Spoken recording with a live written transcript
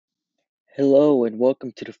Hello and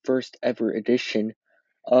welcome to the first ever edition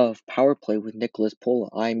of Power Play with Nicholas Pola.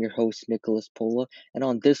 I am your host, Nicholas Pola, and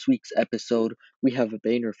on this week's episode, we have a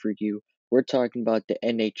banner for you. We're talking about the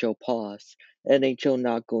NHL pause, NHL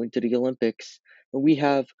not going to the Olympics, and we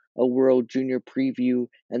have a World Junior preview,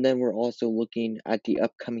 and then we're also looking at the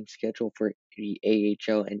upcoming schedule for the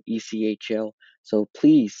AHL and ECHL, so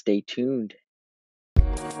please stay tuned.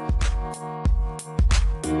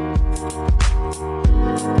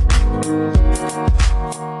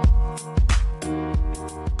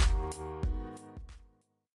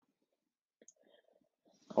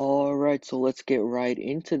 Alright, so let's get right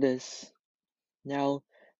into this. Now,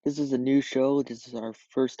 this is a new show. This is our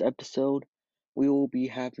first episode. We will be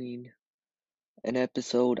having an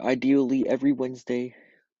episode ideally every Wednesday,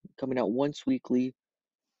 coming out once weekly.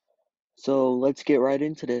 So let's get right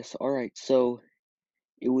into this. Alright, so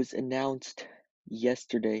it was announced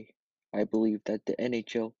yesterday, I believe, that the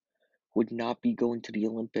NHL would not be going to the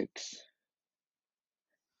Olympics.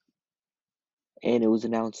 And it was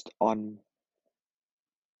announced on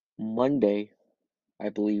Monday, I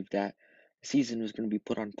believe, that the season was going to be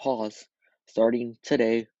put on pause starting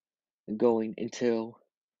today and going until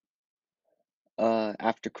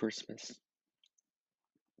after Christmas.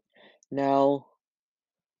 Now,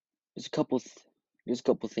 there's a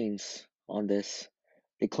couple things on this.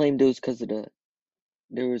 They claimed it was because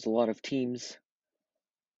there was a lot of teams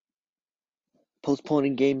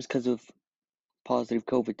postponing games because of positive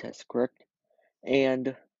COVID tests, correct?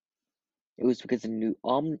 And it was because of the new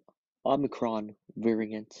Omicron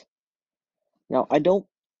variant. Now, I don't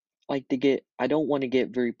want to get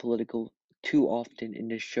very political too often in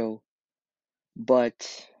this show,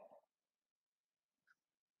 but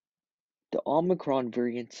the Omicron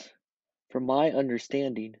variant, from my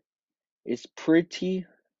understanding, is pretty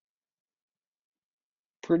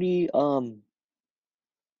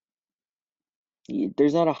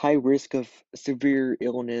there's not a high risk of severe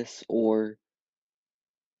illness or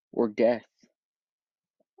death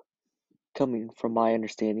coming from my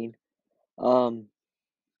understanding. Um,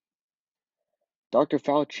 Dr.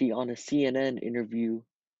 Fauci on a CNN interview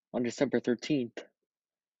on December 13th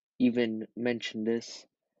even mentioned this.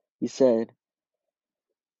 He said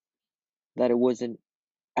that it wasn't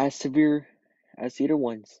as severe as the other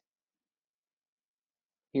ones.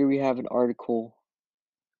 Here we have an article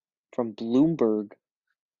from Bloomberg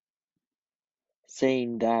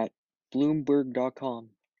saying that Bloomberg.com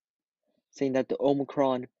saying that the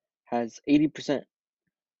Omicron has 80%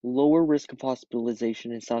 lower risk of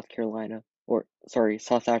hospitalization in South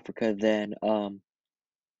Africa than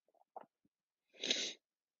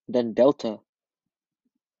Delta.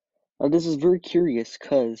 Now this is very curious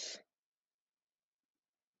because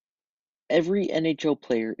every NHL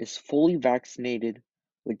player is fully vaccinated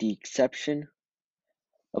with the exception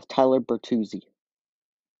of Tyler Bertuzzi.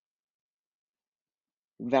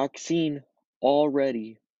 Vaccine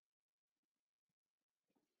already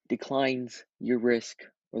declines your risk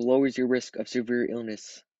or lowers your risk of severe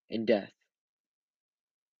illness and death.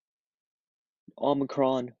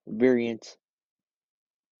 Omicron variant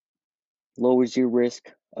lowers your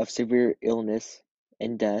risk of severe illness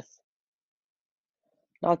and death.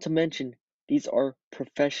 Not to mention, these are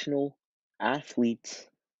professional athletes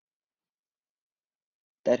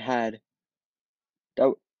that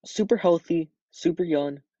were super healthy, super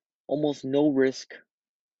young, almost no risk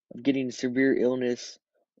of getting severe illness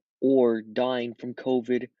or dying from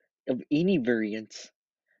COVID of any variants.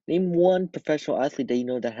 Name one professional athlete that you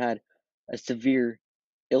know that had a severe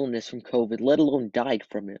illness from COVID, let alone died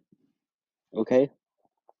from it. Okay?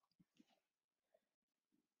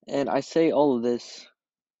 And I say all of this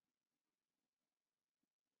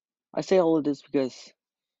because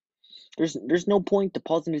there's no point to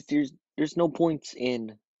pausing this. There's no points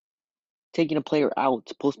in taking a player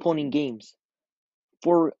out, postponing games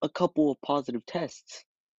for a couple of positive tests.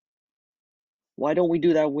 Why don't we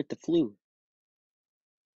do that with the flu?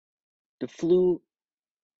 The flu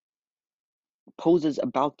poses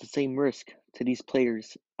about the same risk to these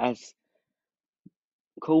players as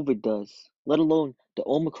COVID does, let alone the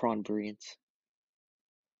Omicron variants.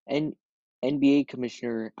 And NBA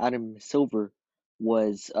Commissioner Adam Silver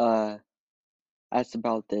was asked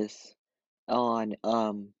about this on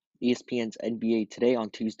ESPN's NBA Today on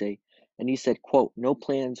Tuesday, and he said, quote, "No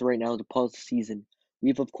plans right now to pause the season.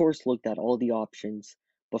 We've of course looked at all the options,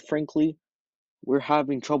 but frankly, we're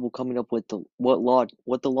having trouble coming up with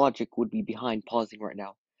what the logic would be behind pausing right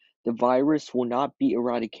now. The virus will not be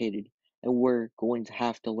eradicated, and we're going to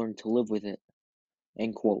have to learn to live with it."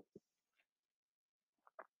 End quote.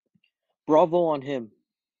 Bravo on him.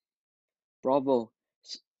 Bravo.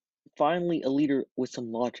 Finally, a leader with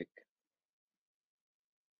some logic.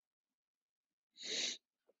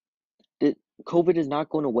 that COVID is not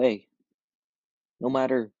going away, no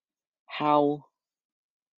matter how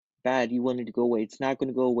bad you want it to go away. It's not going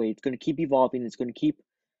to go away. It's going to keep evolving. There's going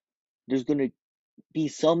to be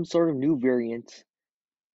some sort of new variant.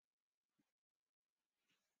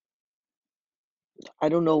 I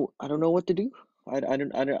don't know. I don't know what to do. I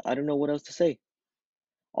don't know what else to say.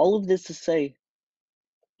 All of this to say,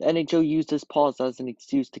 the NHL used this pause as an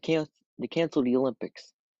excuse to cancel the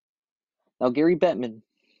Olympics. Now, Gary Bettman,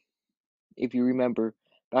 if you remember,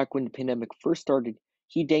 back when the pandemic first started,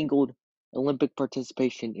 he dangled Olympic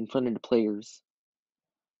participation in front of the players,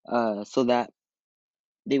 so that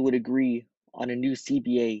they would agree on a new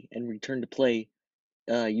CBA and return to play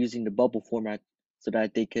using the bubble format so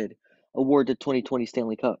that they could award the 2020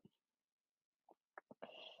 Stanley Cup.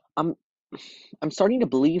 I'm I'm starting to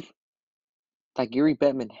believe that Gary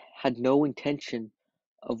Bettman had no intention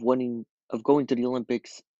of going to the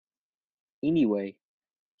Olympics anyway.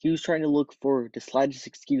 He was trying to look for the slightest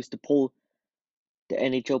excuse to pull the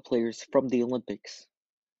NHL players from the Olympics.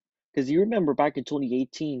 Because you remember back in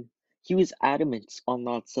 2018, he was adamant on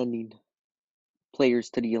not sending players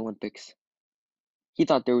to the Olympics. He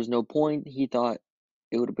thought there was no point. He thought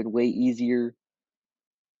it would have been way easier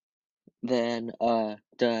than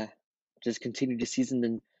to just continue the season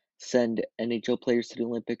than send NHL players to the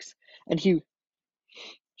Olympics. And he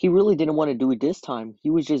really didn't want to do it this time. He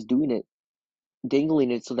was just doing it,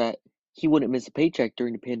 dangling it so that he wouldn't miss a paycheck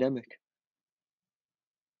during the pandemic.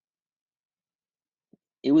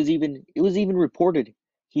 It was even reported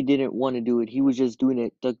he didn't want to do it. He was just doing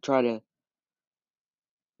it to try to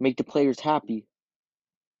make the players happy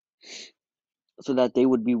so that they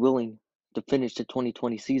would be willing to finish the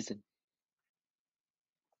 2020 season.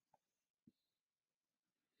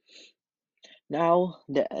 Now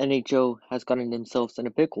the NHL has gotten themselves in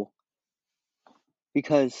a pickle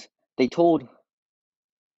because they told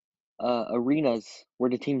arenas where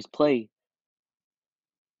the teams play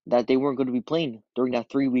that they weren't going to be playing during that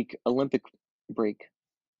 3 week Olympic break.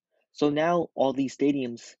 So now all these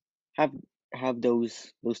stadiums have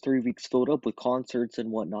those 3 weeks filled up with concerts and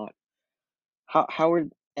whatnot. How are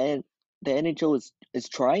and the NHL is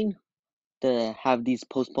trying to have these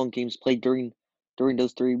postponed games played during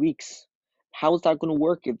those 3 weeks. How is that going to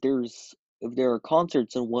work if there are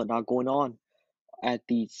concerts and whatnot going on at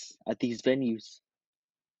these venues?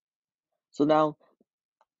 So now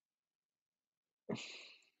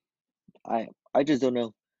I just don't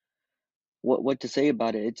know what to say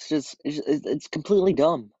about it. It's completely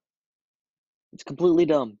dumb. It's completely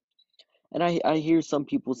dumb. And I hear some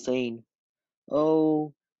people saying,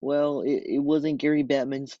 "Oh, well, it wasn't Gary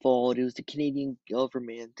Bettman's fault. It was the Canadian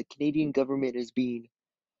government. The Canadian government is being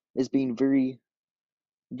very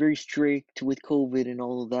strict with COVID and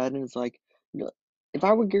all of that." And it's like, if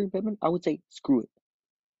I were Gary Bettman, I would say, screw it.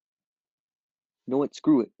 You know what?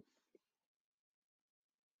 Screw it.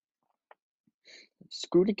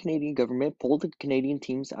 Screw the Canadian government. Pull the Canadian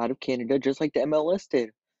teams out of Canada, just like the MLS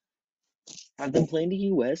did. Have them play in the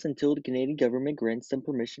US until the Canadian government grants them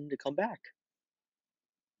permission to come back.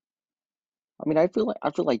 I mean, I feel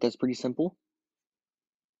like that's pretty simple.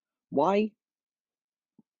 Why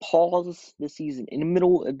pause the season in the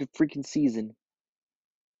middle of the freaking season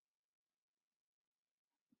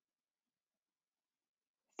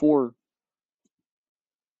for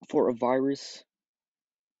a virus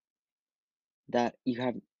that you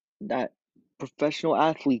have that professional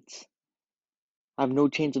athletes have no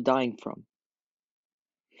chance of dying from?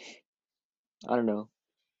 I don't know.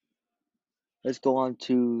 Let's go on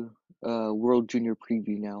to World Junior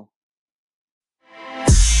preview now.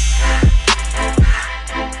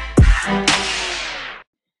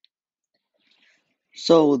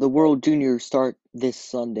 So the World Juniors start this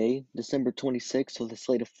Sunday, December 26th, with a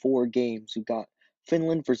slate of 4 games. We've got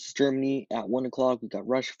Finland versus Germany at 1 o'clock. We've got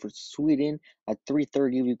Russia versus Sweden at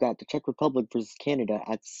 3:30. We've got the Czech Republic versus Canada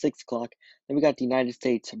at 6 o'clock. Then we got the United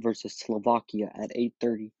States versus Slovakia at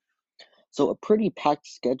 8:30. So a pretty packed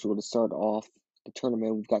schedule to start off the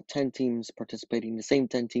tournament. We've got 10 teams participating, the same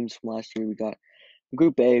 10 teams from last year. We got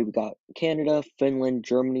Group A, we got Canada, Finland,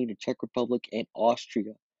 Germany, the Czech Republic, and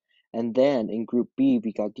Austria. And then in Group B,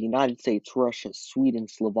 we got the United States, Russia, Sweden,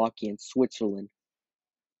 Slovakia, and Switzerland.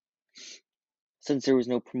 Since there was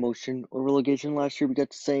no promotion or relegation last year, we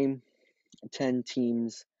got the same 10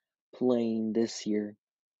 teams playing this year.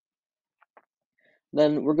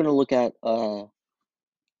 Then we're going to look at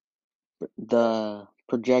the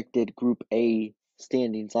projected Group A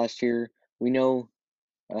standings. Last year, we know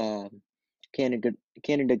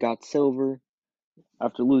Canada got silver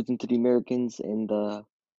after losing to the Americans in the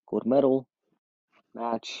gold medal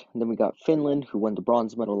match. And then we got Finland, who won the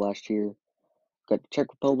bronze medal last year. got the Czech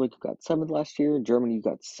Republic, who got 7th last year. Germany, who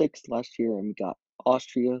got 6th last year. And we got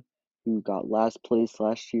Austria, who got last place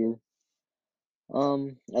last year.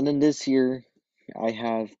 And then this year, I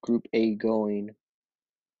have Group A going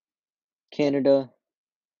Canada,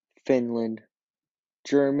 Finland,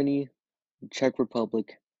 Germany, Czech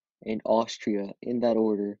Republic, and Austria in that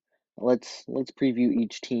order. Let's preview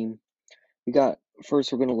each team. We got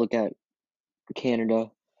first we're gonna look at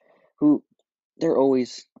Canada, who they're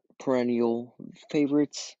always perennial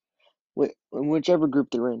favorites, in whichever group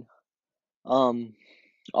they're in. Um,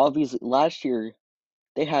 Obviously last year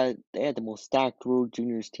they had the most stacked World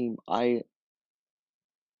Juniors team I've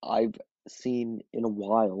seen in a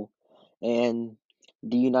while, and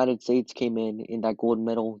the United States came in that gold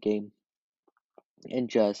medal game and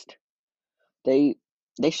just they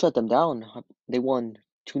they shut them down. They won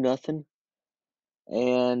 2-0,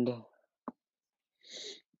 and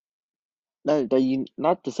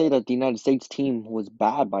not to say that the United States team was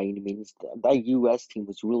bad by any means. That U.S. team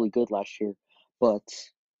was really good last year, but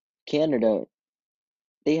Canada,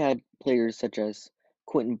 they had players such as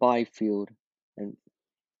Quentin Byfield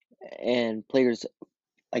and players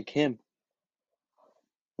like him.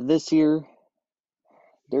 This year,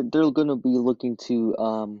 they're gonna be looking to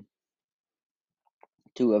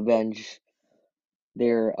avenge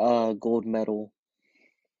their the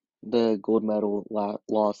gold medal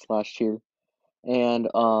loss last year, and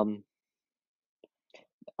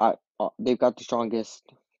they've got the strongest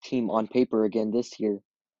team on paper again this year.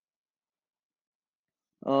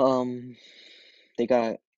 They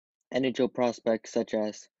got NHL prospects such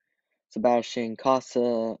as Sebastian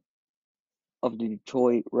Casa of the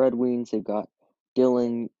Detroit Red Wings. They've got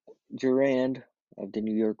Dylan Durand of the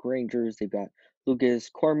New York Rangers. They've got Lucas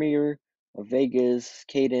Cormier of Vegas,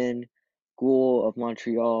 Caden Gould of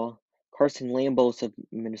Montreal, Carson Lambos of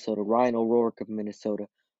Minnesota, Ryan O'Rourke of Minnesota,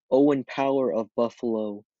 Owen Power of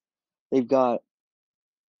Buffalo. They've got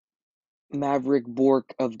Maverick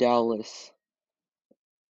Bork of Dallas,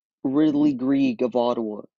 Ridley Grieg of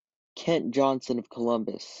Ottawa, Kent Johnson of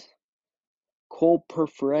Columbus, Cole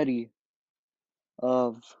Perfretti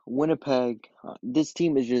of Winnipeg. This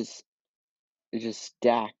team is just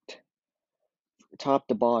stacked, top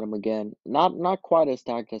to bottom again. Not quite as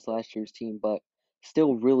stacked as last year's team, but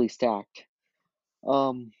still really stacked.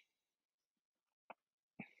 Um,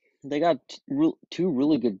 they got two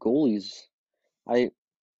really good goalies. I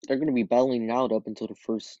They're going to be battling it out up until the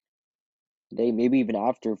first day, maybe even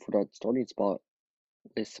after for that starting spot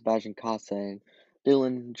with Sebastian Casa and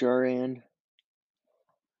Dylan Duran.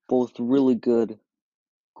 Both really good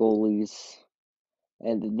goalies.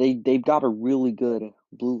 And they've got a really good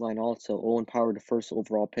blue line also. Owen Power, the first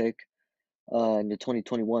overall pick in the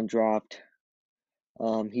 2021 draft.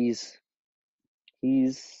 He's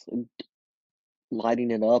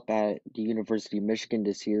lighting it up at the University of Michigan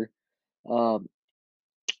this year. Um,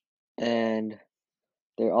 and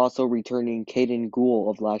they're also returning Caden Gould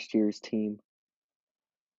of last year's team.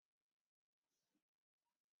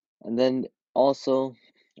 And then also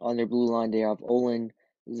on their blue line, they have Olin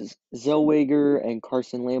Zellweger and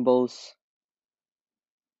Carson Lambos.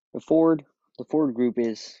 The forward group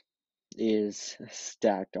is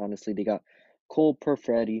stacked. Honestly, they got Cole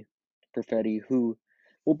Perfetti, who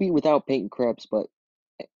will be without Peyton Krebs, but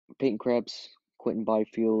Peyton Krebs, Quentin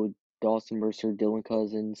Byfield, Dawson Mercer, Dylan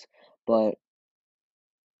Cousins, but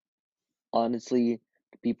honestly,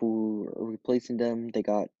 the people who are replacing them, they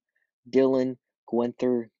got Dylan,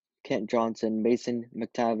 Gwenther, Kent Johnson, Mason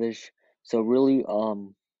McTavish. So really,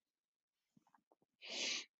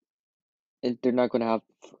 they're not going to have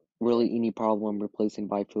really any problem replacing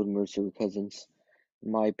Byfield, Mercer, or Cousins,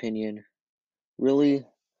 in my opinion. Really,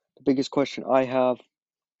 the biggest question I have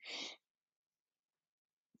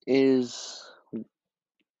is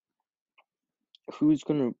who's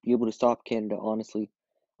going to be able to stop Canada. Honestly,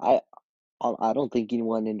 I I don't think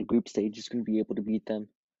anyone in the group stage is going to be able to beat them.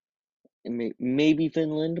 Maybe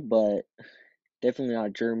Finland, but definitely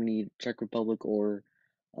not Germany, Czech Republic, or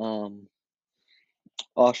um,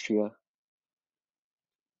 Austria.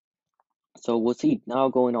 So we'll see. Now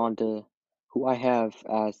going on to who I have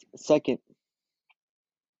as second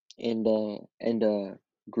in the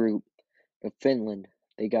group of Finland.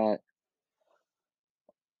 They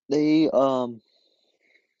they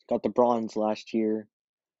got the bronze last year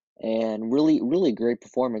and really great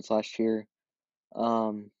performance last year.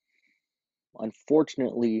 Um,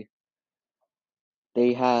 Unfortunately,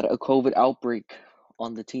 they had a COVID outbreak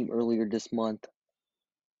on the team earlier this month,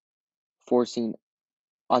 forcing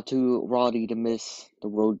Atu Roddy to miss the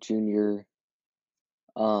World Junior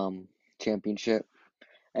championship,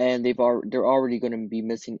 and they're already going to be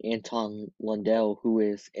missing Anton Lundell, who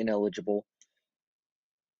is ineligible.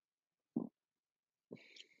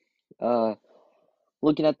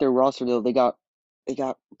 Looking at their roster though, they got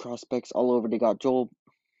prospects all over. They got Joel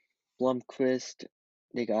Blomqvist,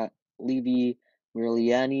 they got Levi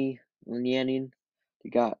Linianin, they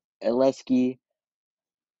got Eleski,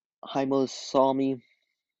 Haimos Salmi,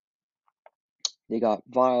 they got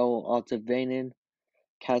Vile Altavainen,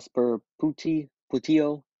 Casper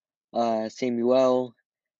Putio, Samuel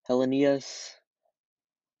Helenius,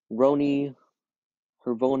 Roni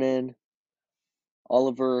Hervonen,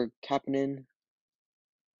 Oliver Kapanen,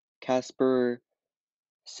 Casper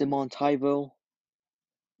Simontaivo.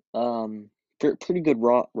 Pretty good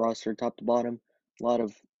roster top to bottom. A lot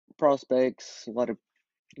of prospects, a lot of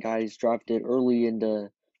guys drafted early in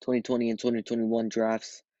the 2020 and 2021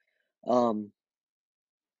 drafts. Um,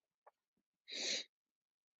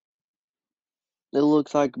 it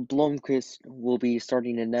looks like Blomqvist will be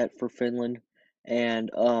starting in net for Finland,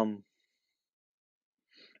 and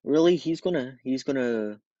really he's gonna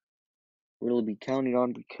really be counted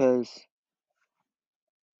on because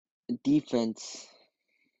defense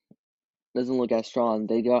doesn't look as strong.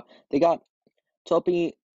 They got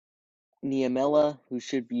Topi Niemela,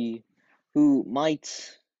 who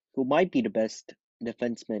might who might be the best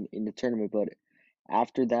defenseman in the tournament, but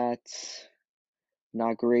after that,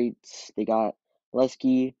 not great. They got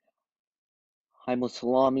Leski, Haimo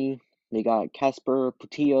Salami, they got Casper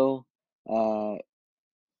Putillo, uh,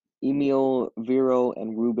 Emil Viro,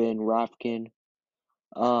 and Ruben Rafkin.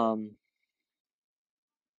 Um,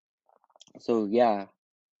 so yeah,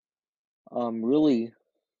 really,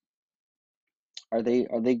 are they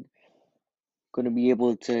going to be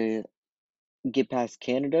able to get past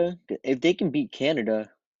Canada? If they can beat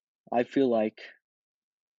Canada, I feel like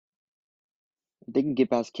if they can get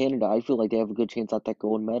past Canada, I feel like they have a good chance at that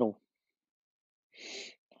gold medal.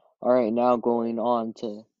 All right, now going on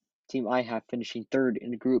to team I have finishing third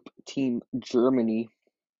in the group, Team Germany.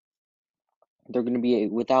 They're going to be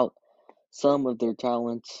without some of their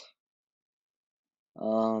talents,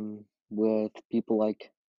 with people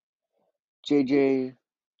like JJ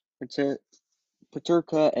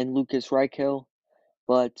Paterka and Lucas Reichel,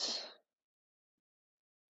 but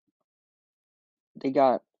they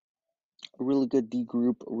got a really good D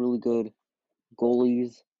group, really good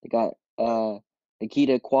goalies. They got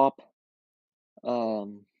Nikita Kwap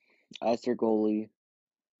as their goalie,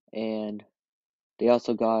 and they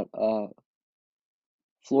also got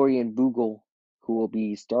Florian Bugel, who will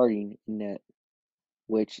be starting in net,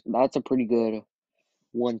 which that's a pretty good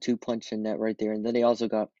 1-2 punch in net right there. And then they also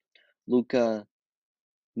got Luca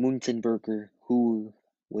Munzenberger, who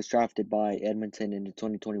was drafted by Edmonton in the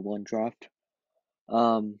 2021 draft.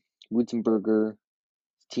 Munzenberger,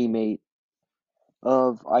 teammate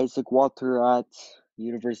of Isaac Walter at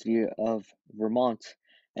University of Vermont,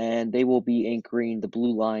 and they will be anchoring the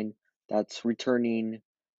blue line that's returning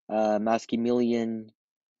Maximilian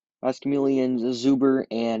Zuber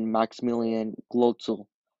and Maximilian Glotzel.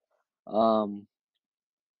 Um,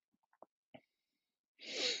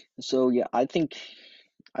 so yeah,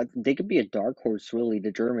 they could be a dark horse, really.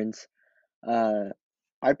 The Germans. Uh,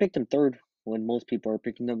 I picked them third when most people are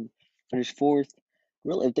picking them finish fourth.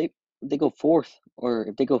 Really, if they go fourth or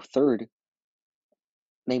if they go third,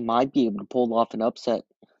 they might be able to pull off an upset,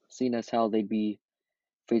 seeing as how they'd be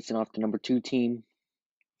facing off the number 2 team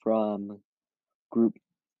from Group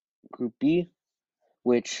Group B,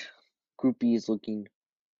 which Group B is looking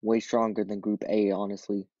way stronger than Group A,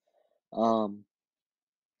 honestly. Um,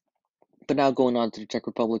 but now going on to the Czech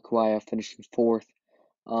Republic, who I have finishing fourth.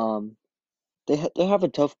 Um, they have a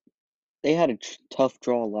tough they had a tough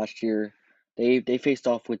draw last year. They faced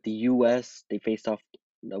off with the U.S., they faced off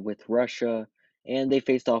with Russia, and they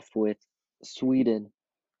faced off with Sweden.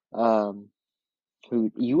 Um,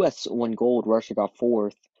 who U.S. won gold, Russia got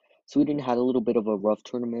fourth. Sweden had a little bit of a rough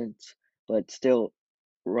tournament, but still,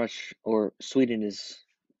 Sweden is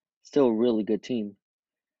still a really good team.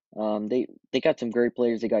 They got some great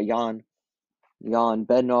players. They got Jan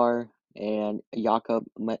Bednar and Jakub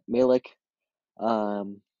Malik,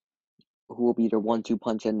 um, who will be their 1-2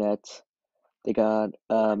 punch in net. They got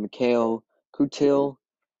Mikhail Kutil,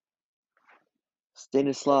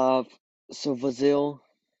 Stanislav Savazil,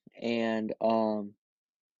 and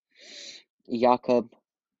Jakub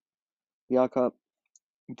Jakub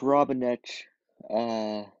Brabenech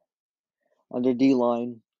on their D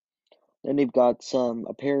line. Then they've got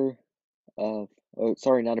a pair of, oh,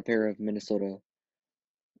 sorry, not a pair of Minnesota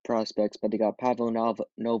prospects, but they got Pavel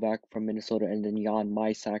Novak from Minnesota and then Jan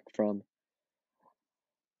Mysak from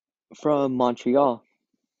Montreal.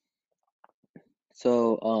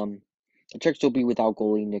 So the Czechs will be without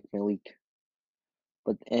goalie Nick Malik,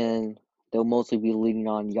 and they'll mostly be leaning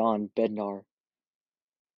on Jan Bednar.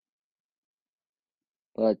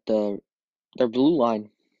 But their blue line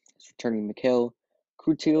is returning Mikhail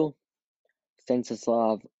Krutil,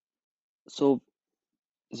 Stanislav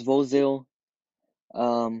Svozil,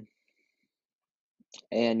 um,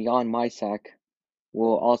 and Jan Mysak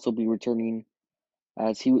will also be returning,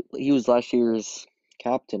 as he was last year's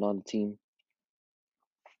captain on the team.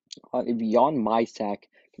 If Jan Mysak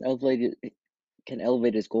can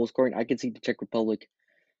elevate his goal scoring, I can see the Czech Republic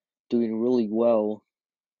doing really well.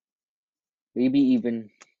 Maybe even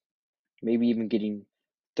getting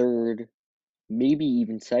third, maybe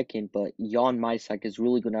even second. But Jan Mysak is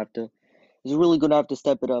really gonna have to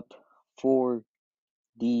step it up for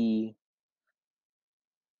the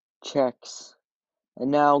Czechs.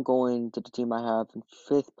 And now going to the team I have in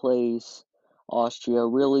fifth place, Austria.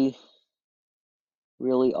 Really,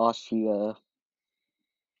 Austria.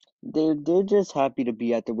 They're just happy to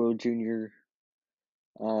be at the World Junior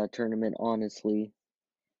tournament. Honestly,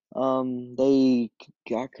 they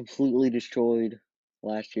got completely destroyed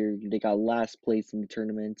last year. They got last place in the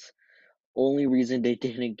tournament. Only reason they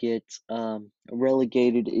didn't get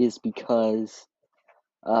relegated is because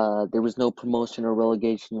there was no promotion or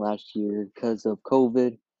relegation last year because of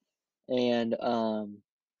COVID, and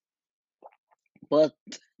but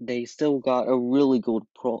they still got a really good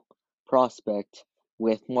prospect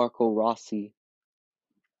with Marco Rossi.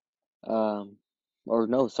 Or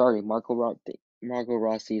no, sorry, Marco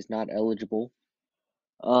Rossi is not eligible.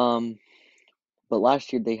 Um, but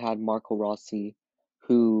last year they had Marco Rossi,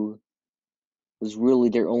 who was really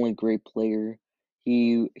their only great player.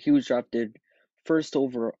 He was drafted he was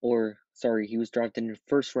drafted in the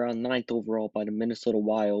first round, ninth overall by the Minnesota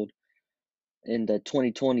Wild in the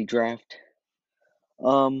 2020 draft.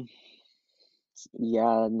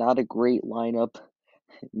 Yeah, not a great lineup.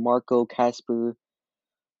 Marco Casper,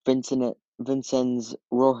 Vincenz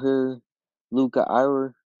Roher, Luca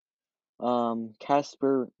Irer.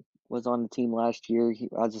 Casper was on the team last year. He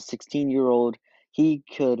as a 16-year-old. He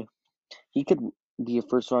could he could be a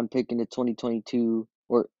first round pick in the 2022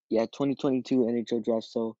 NHL draft.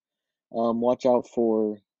 So watch out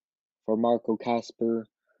for Marco Casper.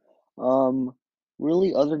 Um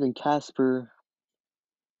really, other than Casper,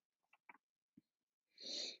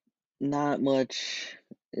 not much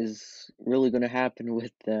is really gonna happen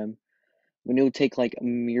with them. I mean, it would take like a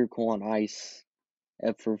miracle on ice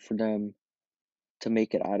effort for them to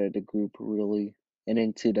make it out of the group, really, and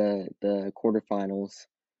into the quarterfinals.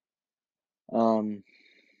 Um,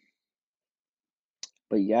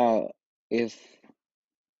 but yeah, if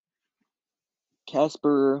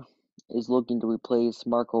Casper is looking to replace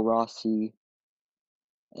Marco Rossi,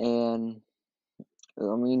 and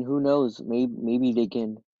I mean, who knows? Maybe they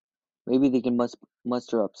can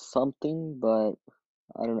muster up something, but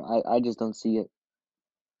I don't know. I just don't see it.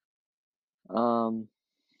 Um,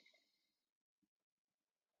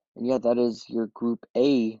 and yeah, that is your Group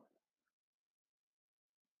A.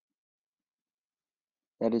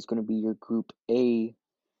 That is going to be your Group A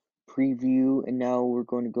preview, and now we're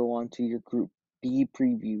going to go on to your Group B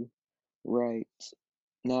preview right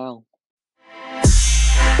now.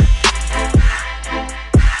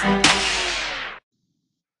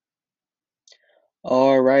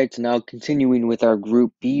 All right, now continuing with our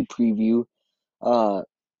Group B preview.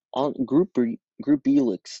 On Group B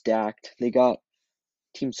looks stacked. They got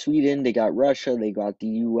Team Sweden, they got Russia, they got the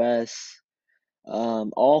U.S.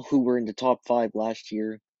 All who were in the top five last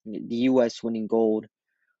year. The U.S. winning gold.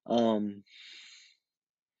 Um,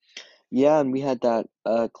 yeah, and we had that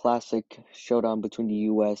classic showdown between the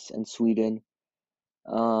U.S. and Sweden.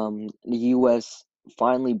 The U.S.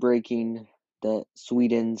 finally breaking the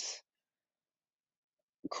Sweden's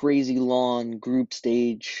crazy long group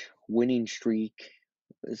stage winning streak.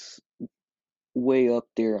 Is way up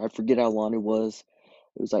there. I forget how long it was.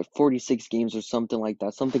 It was like 46 games or something like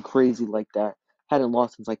that. Something crazy like that. Hadn't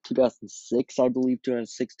lost since like 2006, I believe,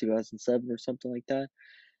 2006, 2007 or something like that.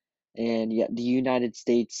 And yeah, the United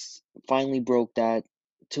States finally broke that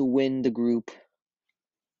to win the group.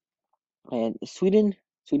 And Sweden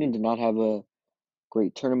did not have a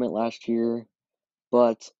great tournament last year,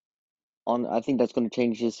 but I think that's going to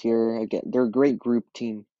change this year. Again, they're a great group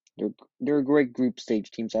team. They're a great group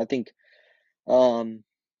stage team. So I think um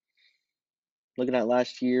looking at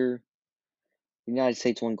last year, the United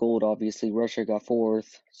States won gold, obviously. Russia got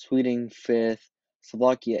fourth, Sweden fifth,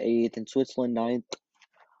 Slovakia eighth, and Switzerland ninth.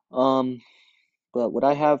 Um, but what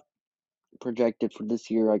I have projected for this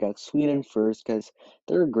year, I got Sweden first because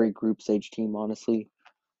they're a great group stage team, honestly.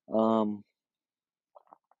 Um,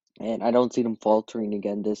 and I don't see them faltering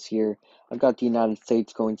again this year. I've got the United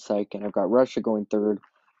States going second. I've got Russia going third,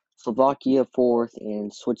 Slovakia fourth,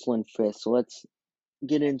 and Switzerland fifth. So let's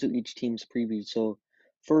get into each team's preview. So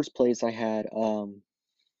first place I have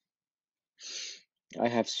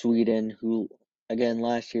Sweden, who again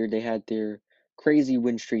last year they had their crazy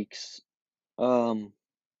win streaks um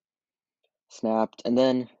snapped, and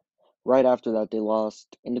then right after that they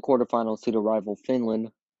lost in the quarterfinals to the rival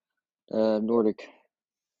Finland, Nordic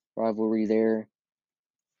rivalry there.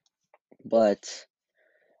 But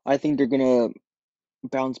I think they're gonna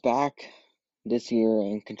bounce back this year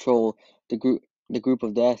and control the group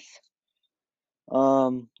of death.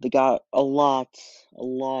 They got a lot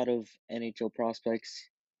of NHL prospects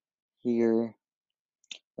here,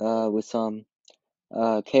 with some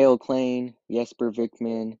Kale Klein, Jesper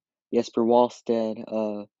Vikman, Jesper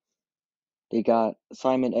Wallstedt. They got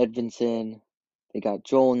Simon Edvinsson. They got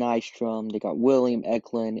Joel Nystrom. They got William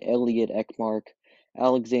Eklund, Elliot Ekmark,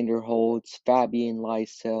 Alexander Holtz, Fabian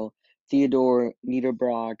Lysell, Theodore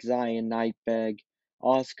Niederbrock, Zion Nightbeg,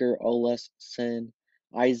 Oscar Olesen,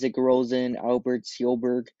 Isaac Rosen, Albert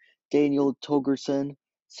Seelberg, Daniel Togerson.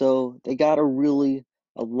 So they got a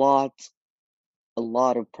lot, a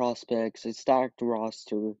lot of prospects, a stacked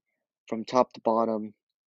roster from top to bottom.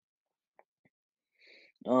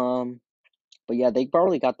 Um, But yeah, they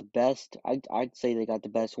probably got the best. I'd say they got the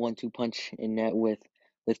best 1-2 punch in net with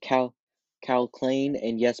Cal Klein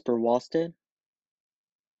and Jesper Wallstedt.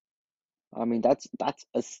 I mean that's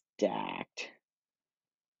a stacked.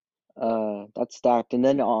 That's stacked. And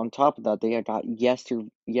then on top of that, they had got Jesper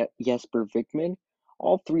Vikman.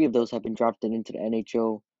 All three of those have been drafted into the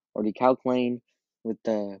NHL. Or the Cal Klein with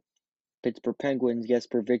the Pittsburgh Penguins,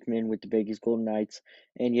 Jesper Vikman with the Vegas Golden Knights,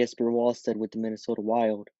 and Jesper Wallstedt with the Minnesota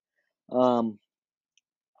Wild. Um,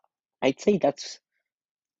 I'd say that's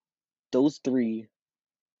those three.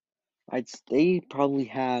 They probably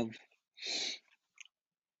have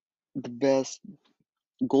the best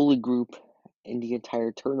goalie group in the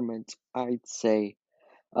entire tournament, I'd say.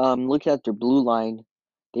 Looking at their blue line,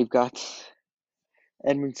 they've got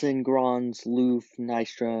Edmondson, Grons, Loof,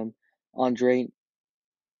 Nystrom, Andre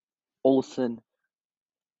Olsen,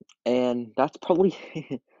 and that's probably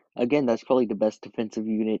again that's probably the best defensive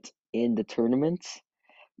unit in the tournament.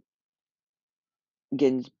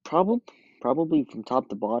 Again, probably from top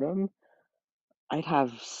to bottom, I'd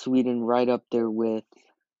have Sweden right up there with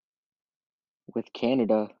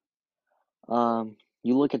Canada.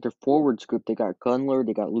 You look at their forwards group, they got Gunler,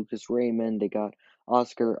 they got Lucas Raymond, they got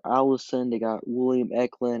Oscar Allison, they got William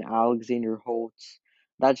Eklund, Alexander Holtz.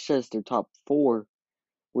 That's just their top four.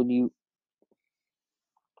 When you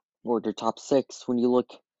or their top six, when you look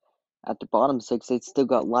at the bottom six, they still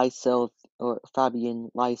got Lysell or Fabian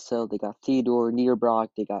Lysell, they got Theodore Niederbrock,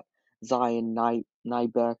 they got Zion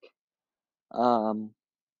Nybeck. Um,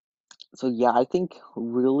 so yeah, I think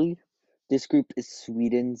really this group is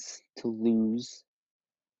Sweden's to lose.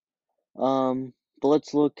 But let's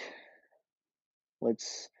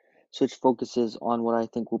switch focuses on what I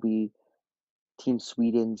think will be Team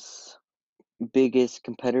Sweden's biggest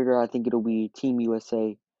competitor. I think it'll be Team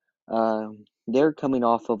USA. They're coming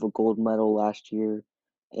off of a gold medal last year,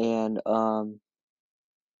 and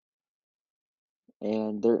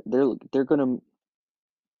they're gonna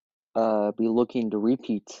be looking to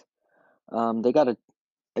repeat. They got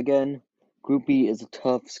again. Group B is a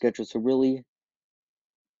tough schedule, so really,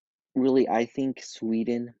 I think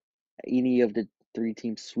Sweden, any of the three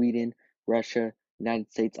teams, Sweden, Russia,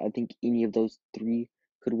 United States, I think any of those three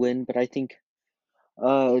could win. But I think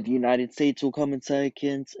the United States will come in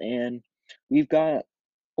second, and we've got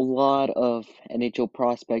a lot of NHL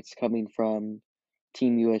prospects coming from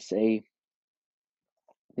Team USA.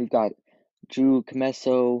 We've got Drew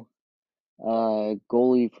Comesso,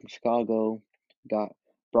 goalie from Chicago. We got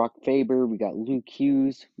Brock Faber. We got Luke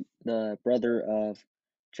Hughes, the brother of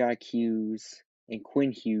Jack Hughes and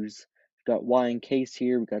Quinn Hughes. We got Ryan Case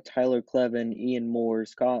here. We got Tyler Clevin, Ian Moore,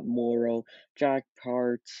 Scott Morrow, Jack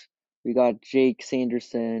Hart. We got Jake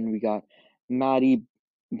Sanderson. We got Matty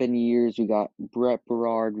Beniers. We got Brett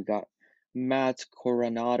Berard. We got Matt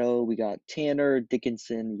Coronado. We got Tanner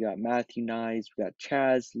Dickinson. We got Matthew Nyes. We got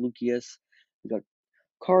Chaz Lucius. We got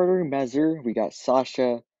Carter Mezer, we got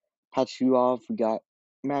Sasha Pachuov, we got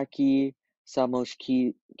Maki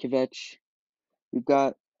Samoshkevich, we've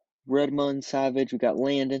got Redmond Savage, we got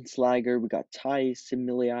Landon Slager, we got Ty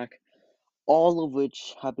Similiak, all of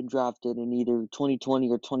which have been drafted in either 2020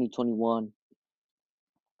 or 2021.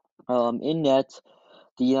 In net,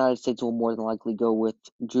 the United States will more than likely go with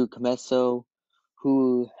Drew Comesso,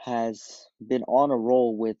 who has been on a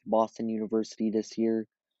roll with Boston University this year.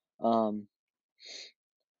 Um,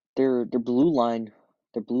 their blue line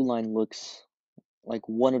looks like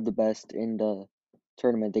one of the best in the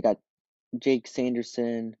tournament. They got Jake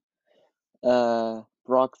Sanderson,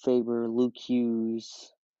 Brock Faber, Luke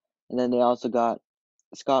Hughes, and then they also got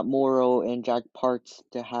Scott Morrow and Jack Parks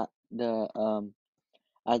to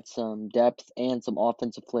add some depth and some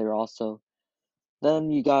offensive flair also.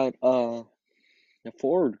 Then you got the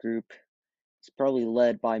forward group. It's probably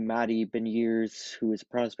led by Matty Beniers, who is a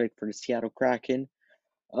prospect for the Seattle Kraken.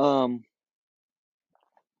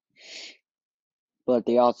 But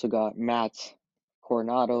they also got Matt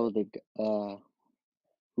Coronado,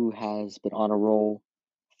 who has been on a roll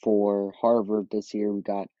for Harvard this year. We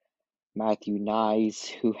got Matthew Nyes,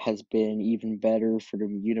 who has been even better for the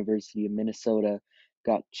University of Minnesota.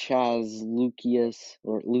 Got Chaz Lucius,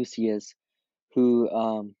 who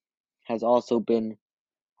has also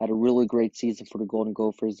had a really great season for the Golden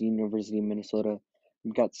Gophers, University of Minnesota.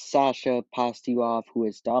 We've got Sasha Pastyov, who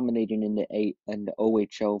is dominating in the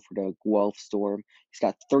OHL for the Guelph Storm. He's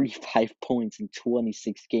got 35 points in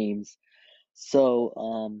 26 games.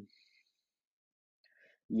 So,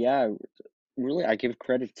 yeah, really, I give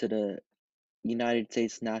credit to the United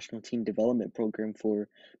States National Team Development Program for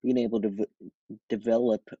being able to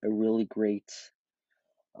develop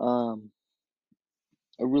um,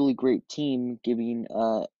 a really great team, giving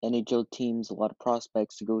NHL teams a lot of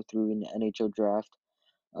prospects to go through in the NHL draft.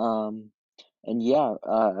 And yeah,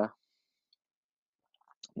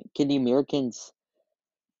 can the Americans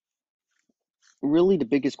really the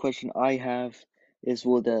biggest question I have is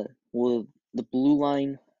will the blue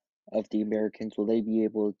line of the Americans will they be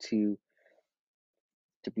able to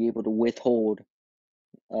withhold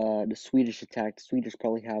the Swedish attack? The Swedish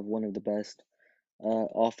probably have one of the best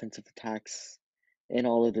offensive attacks in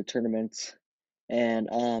all of the tournaments.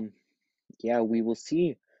 And yeah, we will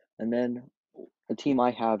see. And then the team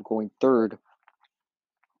I have going third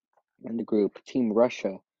in the group, Team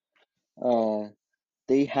Russia. Uh,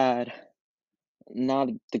 they had not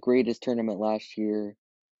the greatest tournament last year.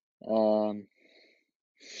 Um,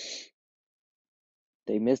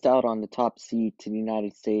 they missed out on the top seed to the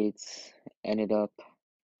United States. Ended up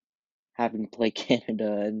having to play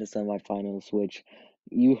Canada in the semifinals, which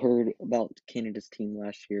you heard about Canada's team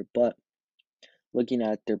last year. But looking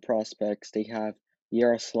at their prospects, they have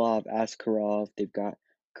Yaroslav Askarov. They've got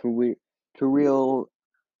Kirill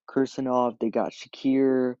Kursanov. They got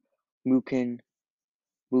Shakir Mukamadulin.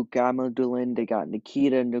 They got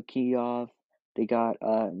Nikita Nukiyov. They got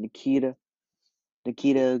Nikita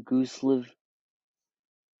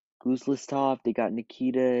Guzlistov. They got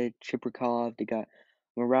Nikita Chiprikov. They got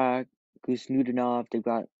Marat Gusnudanov. They've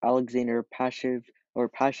got Alexander Pashin.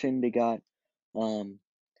 They got um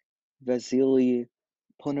Vasily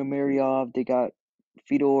Ponomaryov. They got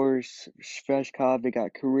Fedor Sveshkov. They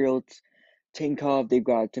got Kirill Tinkov. They've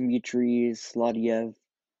got Dmitry Sladiev.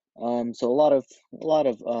 So a lot of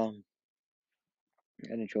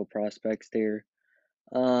NHL prospects there.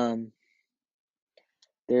 Um,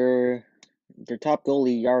 their their top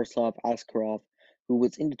goalie Yaroslav Askarov, who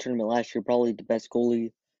was in the tournament last year, probably the best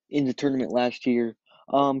goalie in the tournament last year.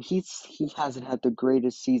 He hasn't had the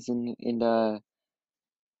greatest season in the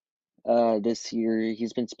this year.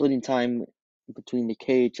 He's been splitting time between the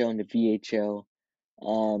KHL and the VHL.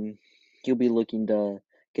 Um, he'll be looking to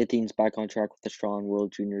get things back on track with a strong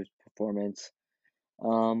World Juniors performance.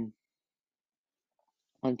 Um,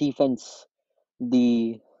 on defense,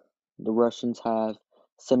 the the Russians have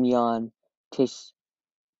Semyon Tish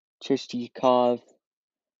Chishtikov,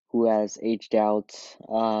 who has aged out.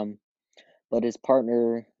 But his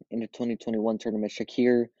partner in the 2021 tournament,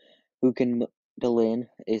 Shakir Buchandalin,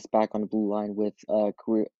 is back on the blue line with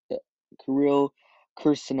Kirill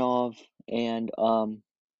Kursanov, and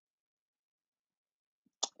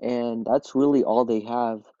and that's really all they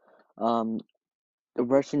have. Um, the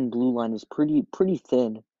Russian blue line is pretty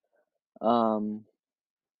thin. Um,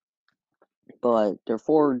 but their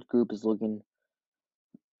forward group is looking.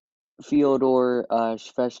 Fyodor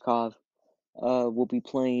Sveshkov will be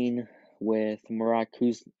playing with Marat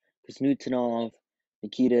Kuznetsov,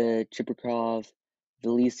 Nikita Chiprikov,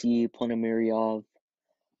 Valisy Ponomaryov,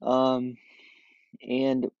 um,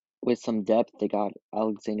 and with some depth, they got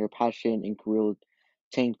Alexander Pashin and Kirill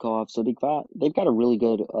Chenkov. So they've got a really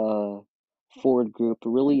good forward group.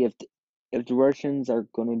 Really, if the Russians are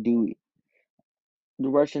gonna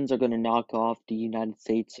knock off the United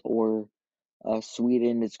States or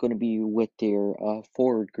Sweden, it's gonna be with their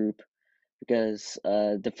forward group because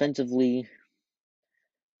defensively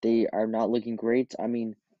they are not looking great. I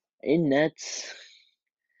mean, in nets,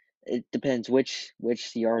 it depends which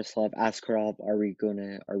Yaroslav Askarov are we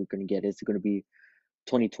gonna get? Is it gonna be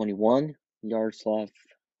 2021 Yaroslav?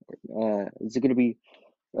 Is it gonna be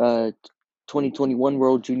 2021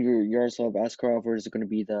 World Junior Yaroslav Askarov, or is it gonna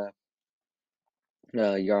be the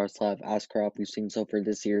Yaroslav Askarov we've seen so far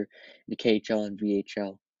this year, the KHL and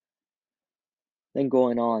VHL. Then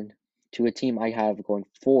going on to a team I have going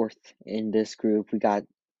fourth in this group, we got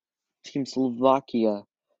Team Slovakia,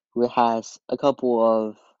 who has a couple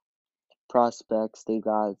of prospects. They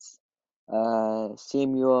got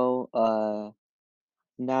Samuel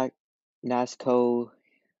Nasko,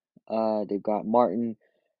 they've got Martin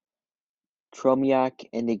Tromiak,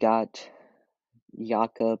 and they got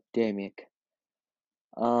Jakub Damiak.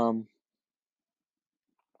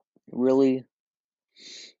 Really,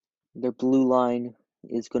 their blue line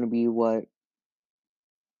is going to be what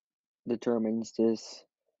determines this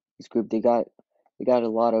group. They got a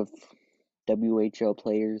lot of WHL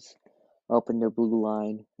players up in their blue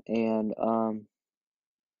line, and a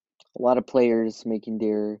lot of players making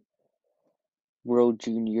their World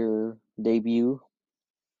Junior debut.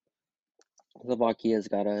 Slovakia's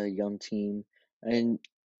got a young team, and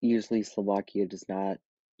usually Slovakia does not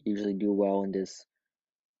usually do well in this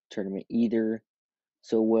tournament either.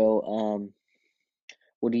 So will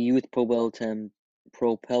the youth propel them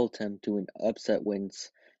to an upset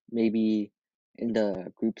wins, maybe in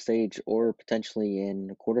the group stage or potentially in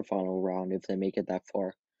the quarterfinal round if they make it that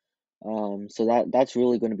far. So that's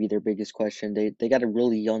really going to be their biggest question. They got a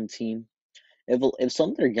really young team. If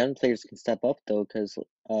some of their young players can step up though, because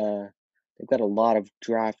they've got a lot of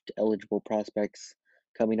draft eligible prospects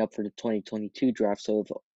coming up for the 2022 draft. So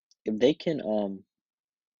if they can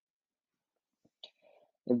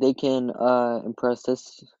impress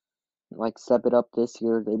this, like step it up this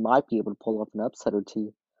year, they might be able to pull off an upset or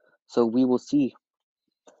two. So we will see.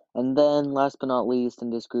 And then last but not least in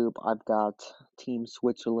this group, I've got Team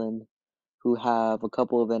Switzerland, who have a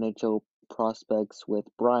couple of NHL prospects with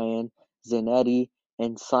Brian Zanetti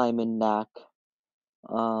and Simon Knack.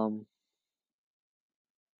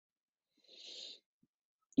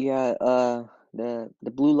 Yeah, the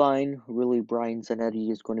blue line, really Brian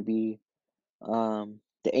Zanetti is going to be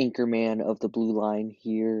the anchor man of the blue line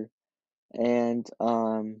here. And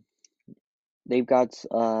they've got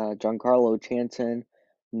Giancarlo Chanton,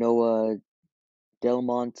 Noah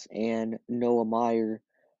Delmont, and Noah Meyer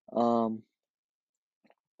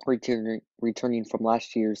returning from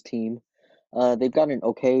last year's team. They've got an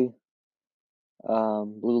okay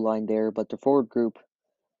blue line there, but the forward group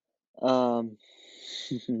um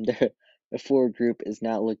the forward group is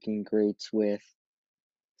not looking great with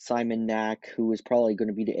Simon Knack, who is probably going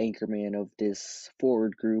to be the anchor man of this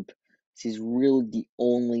forward group. He's really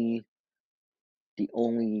the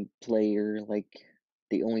only player, like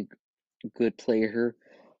the only good player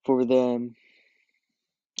for them.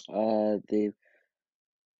 The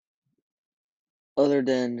other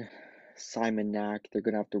than Simon Knack, they're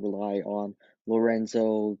gonna have to rely on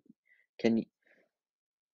Lorenzo Can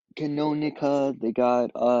Canonica. They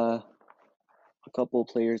got a couple of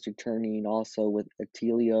players returning also with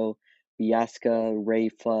Attilio Biasca, Ray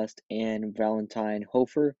Fust, and Valentine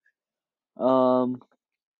Hofer.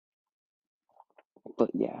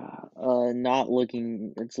 But yeah, not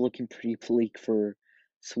looking. It's looking pretty bleak for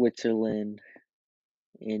Switzerland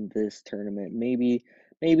in this tournament. Maybe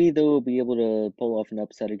they'll be able to pull off an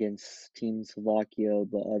upset against Team Slovakia,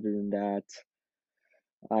 but other than that,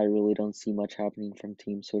 I really don't see much happening from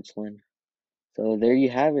Team Switzerland. So there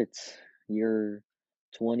you have it, your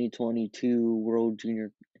 2022 World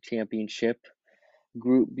Junior Championship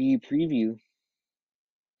Group B preview.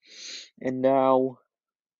 And now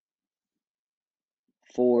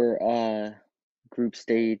for group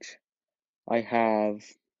stage, I have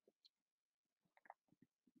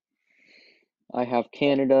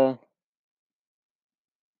Canada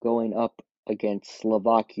going up against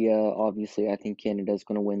Slovakia. Obviously, I think Canada's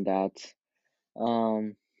going to win that.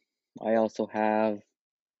 I also have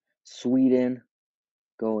Sweden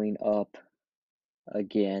going up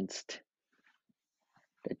against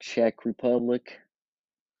the Czech Republic.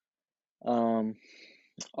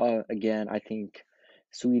 Again, I think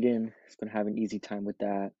Sweden is going to have an easy time with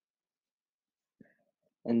that.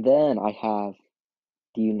 And then I have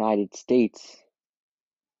the United States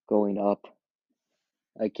going up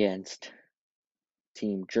against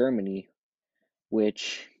Team Germany,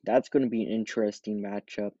 which that's going to be an interesting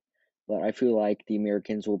matchup, but I feel like the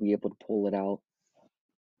Americans will be able to pull it out.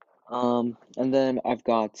 And then I've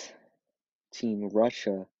got Team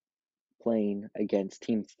Russia playing against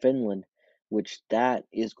Team Finland, which that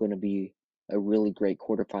is going to be a really great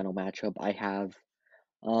quarterfinal matchup.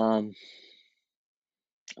 Um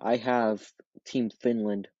I have Team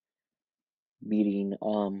Finland beating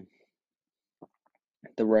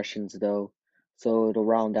the Russians though. So to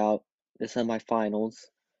round out the semifinals,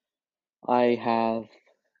 I have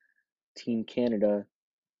Team Canada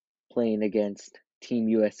playing against Team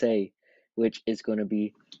USA, which is going to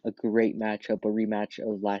be a great matchup, a rematch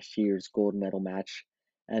of last year's gold medal match.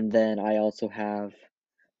 And then I also have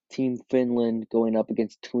Team Finland going up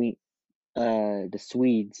against the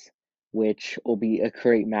Swedes, which will be a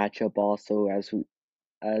great matchup also.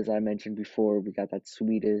 As I mentioned before, we got that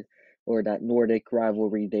Sweden or that Nordic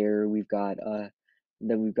rivalry there. We've got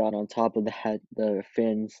on top of that the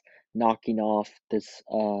Finns knocking off the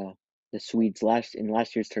Swedes last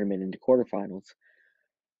year's tournament in the quarterfinals.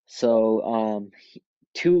 So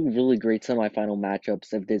two really great semifinal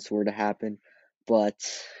matchups if this were to happen, but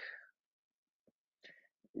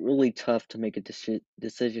really tough to make a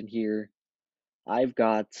decision here. I've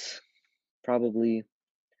got probably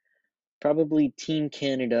probably Team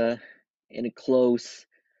Canada in a close,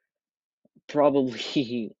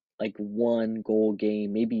 probably like one goal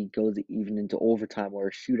game, maybe goes even into overtime or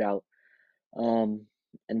a shootout. Um,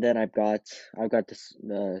 and then I've got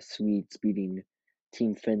the Swedes beating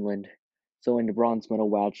Team Finland. So in the bronze medal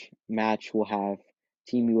match we'll have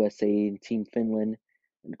Team USA and Team Finland.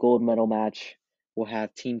 In the gold medal match we'll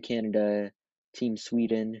have Team Canada, Team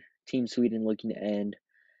Sweden. Team Sweden looking to end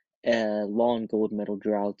a long gold medal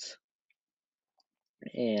drought.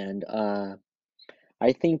 And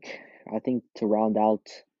I think to round out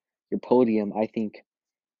your podium, I think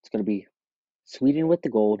it's gonna be Sweden with the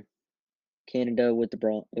gold, Canada with the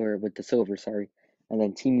bronze or with the silver, sorry, and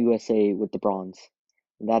then Team USA with the bronze.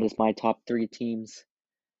 And that is my top three teams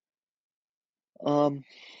um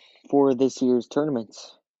for this year's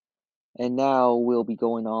tournaments. And now we'll be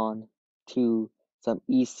going on to some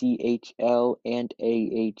ECHL and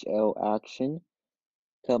AHL action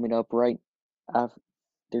coming up right after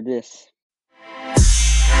this.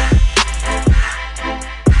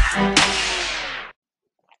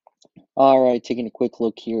 All right, taking a quick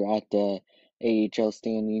look here at the AHL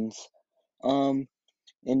standings. Um,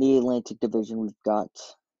 in the Atlantic Division, we've got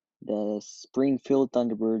the Springfield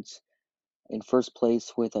Thunderbirds in first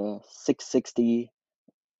place with a 660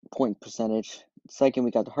 point percentage. Second,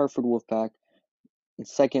 we got the Hartford Wolfpack in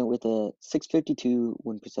second with a 652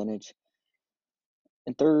 win percentage.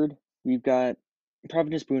 And third, we've got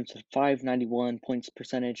Providence Bruins with 591 points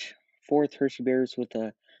percentage. Fourth, Hershey Bears with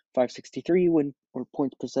a 563 win or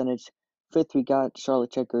points percentage. Fifth, we got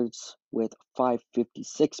Charlotte Checkers with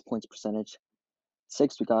 556 points percentage.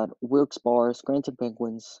 Sixth, we got Wilkes Barre Scranton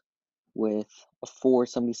Penguins with a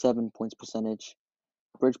 477 points percentage.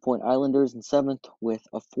 Bridgepoint Islanders in seventh with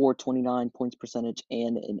a 429 points percentage.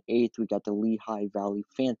 And in eighth, we got the Lehigh Valley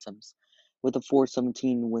Phantoms with a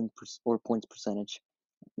 417 or points percentage.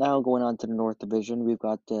 Now going on to the North Division, we've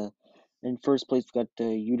got in first place we've got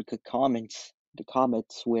the Utica Comets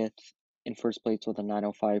with in first place with a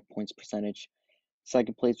 905 points percentage.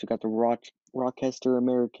 Second place we got the Rochester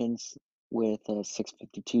Americans with a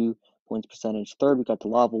 652 points percentage. Third we got the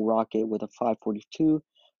Laval Rocket with a 542.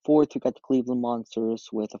 Fourth we got the Cleveland Monsters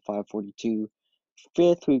with a 542.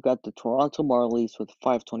 Fifth we've got the Toronto Marlies with a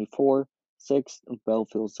 524. Sixth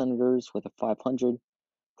Belfield Senators with a 500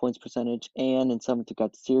 points percentage, and in seventh we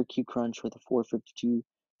got the Syracuse Crunch with a 452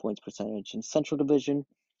 points percentage. In Central Division,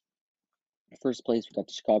 first place we got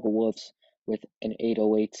the Chicago Wolves with an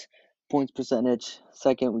 808 points percentage.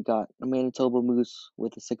 Second we got the Manitoba Moose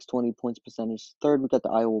with a 620 points percentage. Third we got the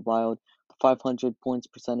Iowa Wild, 500 points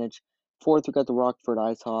percentage. Fourth we got the Rockford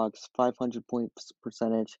Ice Hogs, 500 points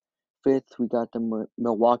percentage. Fifth we got the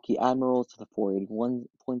Milwaukee Admirals with a 481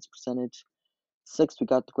 points percentage. Sixth, we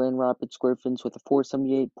got the Grand Rapids Griffins with a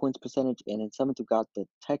 478 points percentage, and in seventh, we got the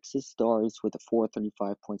Texas Stars with a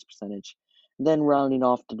 435 points percentage. And then rounding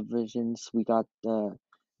off the divisions, we got the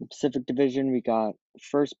Pacific Division. We got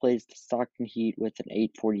first place the Stockton Heat with an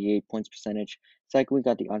 848 points percentage. Second, we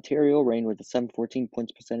got the Ontario Reign with a 714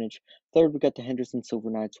 points percentage. Third, we got the Henderson Silver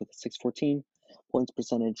Knights with a 614 points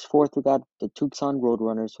percentage. Fourth, we got the Tucson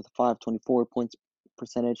Roadrunners with a 524 points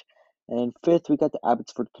percentage. And fifth, we got the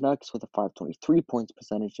Abbotsford Canucks with a 523 points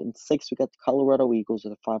percentage. And sixth, we got the Colorado Eagles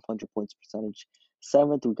with a 500 points percentage.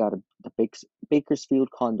 Seventh, we got the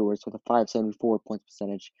Bakersfield Condors with a 574 points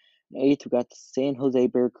percentage. And eighth, we got the San Jose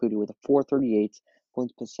Barracuda with a 438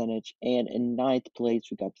 points percentage. And in ninth place,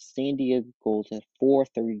 we got the San Diego Gulls at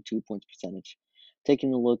 432 points percentage.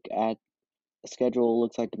 Taking a look at the schedule, it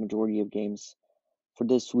looks like the majority of games for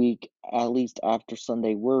this week, at least after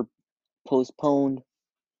Sunday, were postponed.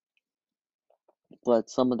 But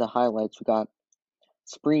some of the highlights we got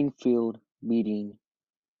Springfield meeting.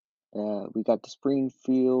 We got the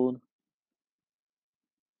Springfield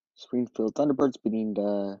Thunderbirds beating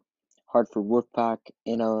the Hartford Wolfpack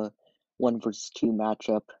in a 1-2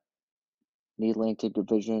 matchup in the Atlantic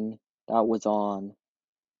Division. That was on.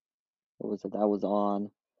 What was it? That was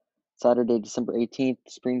on Saturday, December 18th,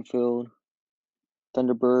 Springfield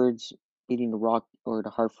Thunderbirds beating the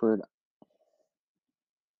Hartford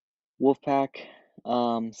Wolfpack,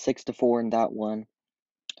 6-4 in that one.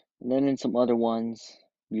 And then in some other ones,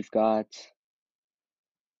 we've got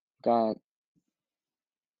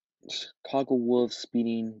Chicago Wolves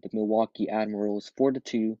beating the Milwaukee Admirals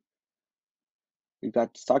 4-2. We've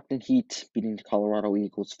got Stockton Heat beating the Colorado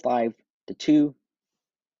Eagles 5-2.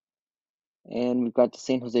 And we've got the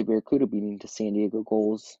San Jose Barracuda beating the San Diego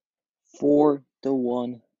Gulls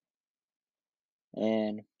 4-1.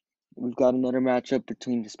 And we've got another matchup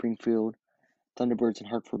between the Springfield Thunderbirds and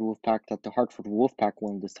Hartford Wolfpack that the Hartford Wolfpack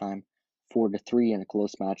won this time 4-3 in a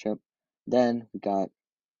close matchup. Then we got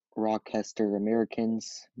Rochester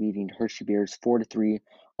Americans beating Hershey Bears 4-3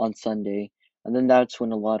 on Sunday. And then that's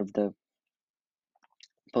when a lot of the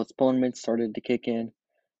postponements started to kick in.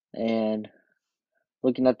 And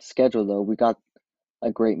looking at the schedule, though, we got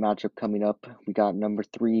a great matchup coming up. We got number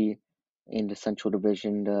 3 in the Central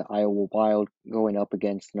Division, the Iowa Wild, going up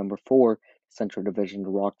against number 4 Central Division, the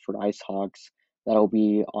Rockford Ice Hogs. That'll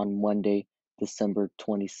be on Monday, December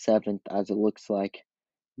 27th, as it looks like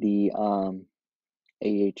the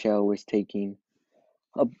AHL is taking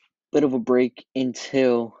a bit of a break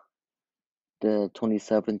until the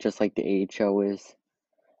 27th, just like the AHL is.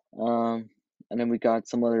 And then we got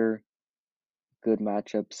some other good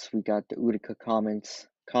matchups. We got the Utica Comets,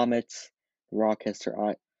 the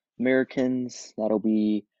Rochester Americans. That'll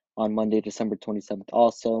be on Monday, December 27th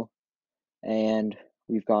also. And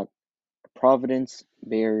we've got the Providence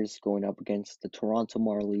Bears going up against the Toronto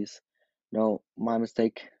Marlies. No, my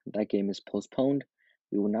mistake. That game is postponed.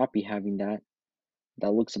 We will not be having that.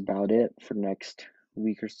 That looks about it for next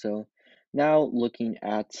week or so. Now looking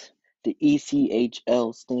at the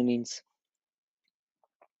ECHL standings.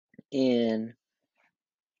 In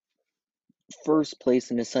first place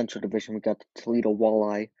in the Central Division, we got the Toledo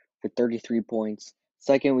Walleye with 33 points.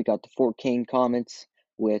 Second, we got the Fort Kane Comets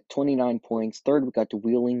with 29 points. Third, we got the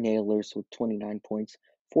Wheeling Nailers with 29 points.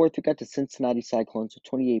 Fourth, we got the Cincinnati Cyclones with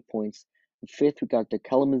 28 points. And fifth, we got the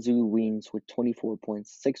Kalamazoo Wings with 24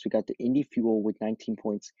 points. Sixth, we got the Indy Fuel with 19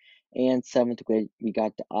 points. And seventh, we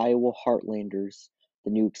got the Iowa Heartlanders,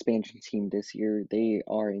 the new expansion team this year. They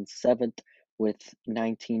are in seventh with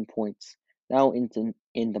 19 points. Now in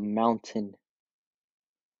the Mountain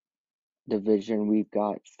Division, we've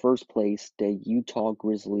got first place the Utah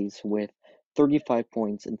Grizzlies with 35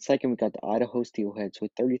 points, and second we got the Idaho Steelheads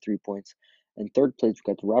with 33 points, and third place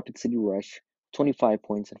we got the Rapid City Rush 25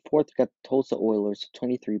 points, and fourth we got the Tulsa Oilers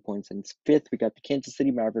 23 points, and fifth we got the Kansas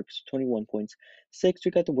City Mavericks 21 points, sixth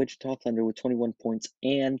we got the Wichita Thunder with 21 points,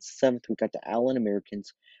 and seventh we got the Allen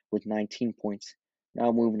Americans with 19 points.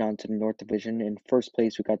 Now moving on to the North Division, in first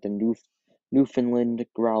place we got the Newfoundland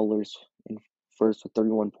Growlers in first with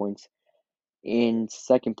 31 points. In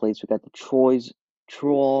second place, we got the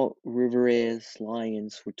Troy Rivers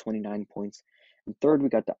Lions with 29 points. And third, we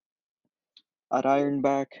got the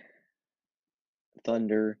Adirondack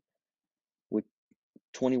Thunder with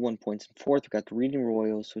 21 points. And fourth, we got the Reading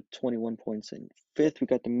Royals with 21 points. And fifth, we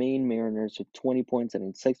got the Maine Mariners with 20 points. And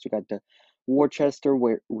in sixth, we got the Worcester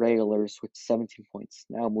Railers with 17 points.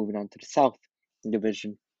 Now moving on to the South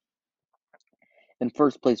Division. In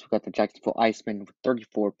first place, we got the Jacksonville Icemen with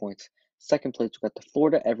 34 points. Second place, we got the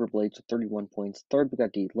Florida Everblades with 31 points. Third, we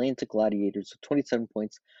got the Atlanta Gladiators with 27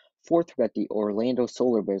 points. Fourth, we got the Orlando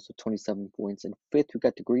Solar Bears with 27 points. And fifth, we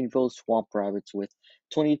got the Greenville Swamp Rabbits with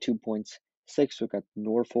 22 points. Sixth, we got the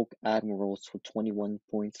Norfolk Admirals with 21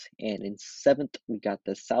 points. And in seventh, we got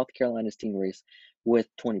the South Carolina Stingrays with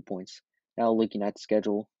 20 points. Now looking at the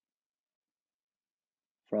schedule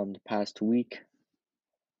from the past week.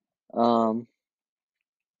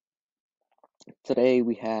 Today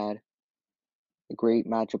we had a great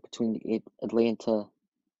matchup between the Atlanta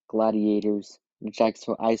Gladiators and the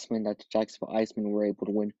Jacksonville Icemen that the Jacksonville Icemen were able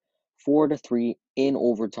to win 4-3 in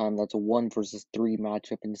overtime. That's a 1 versus 3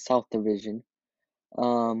 matchup in the South Division.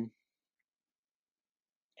 We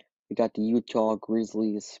got the Utah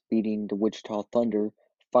Grizzlies beating the Wichita Thunder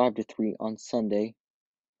 5-3 on Sunday.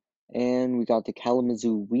 And we got the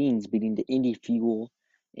Kalamazoo Wings beating the Indy Fuel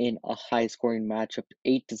in a high scoring matchup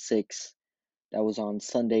 8-6. That was on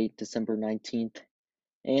Sunday, December 19th.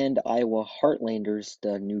 And Iowa Heartlanders,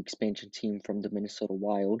 the new expansion team from the Minnesota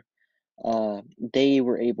Wild, they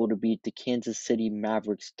were able to beat the Kansas City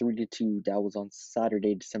Mavericks 3-2. That was on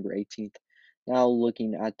Saturday, December 18th. Now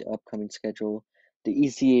looking at the upcoming schedule, the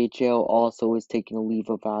ECHL also is taking a leave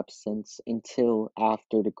of absence until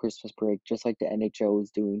after the Christmas break, just like the NHL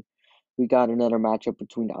is doing. We got another matchup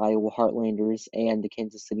between the Iowa Heartlanders and the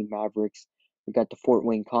Kansas City Mavericks. We got the Fort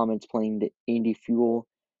Wayne Comets playing the Indy Fuel.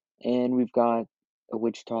 And we've got a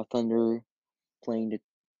Wichita Thunder playing the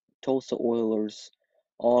Tulsa Oilers,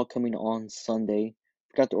 all coming on Sunday.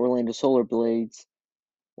 We've got the Orlando Solar Blades,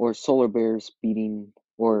 or Solar Bears, beating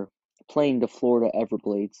or playing the Florida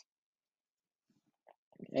Everblades.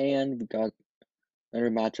 And we've got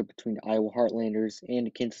another matchup between the Iowa Heartlanders and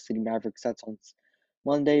the Kansas City Mavericks. That's on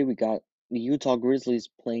Monday. We got the Utah Grizzlies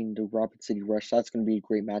playing the Rapid City Rush. That's going to be a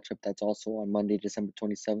great matchup. That's also on Monday, December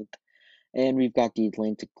 27th. And we've got the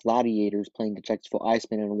Atlantic Gladiators playing the Jacksonville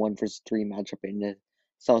Icemen in a 1-3 matchup in the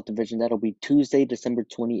South Division. That'll be Tuesday, December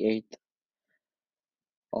 28th.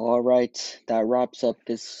 All right, that wraps up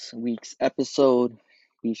this week's episode.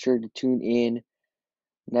 Be sure to tune in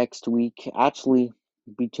next week. Actually,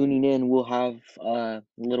 be tuning in. We'll have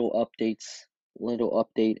little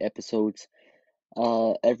update episodes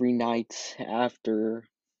every night after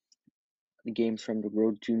the games from the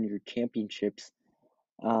World Junior Championships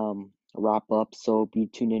wrap up. So be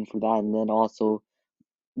tuned in for that, and then also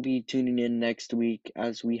be tuning in next week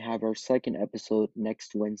as we have our second episode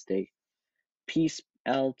next Wednesday. Peace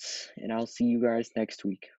out, and I'll see you guys next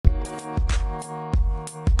week.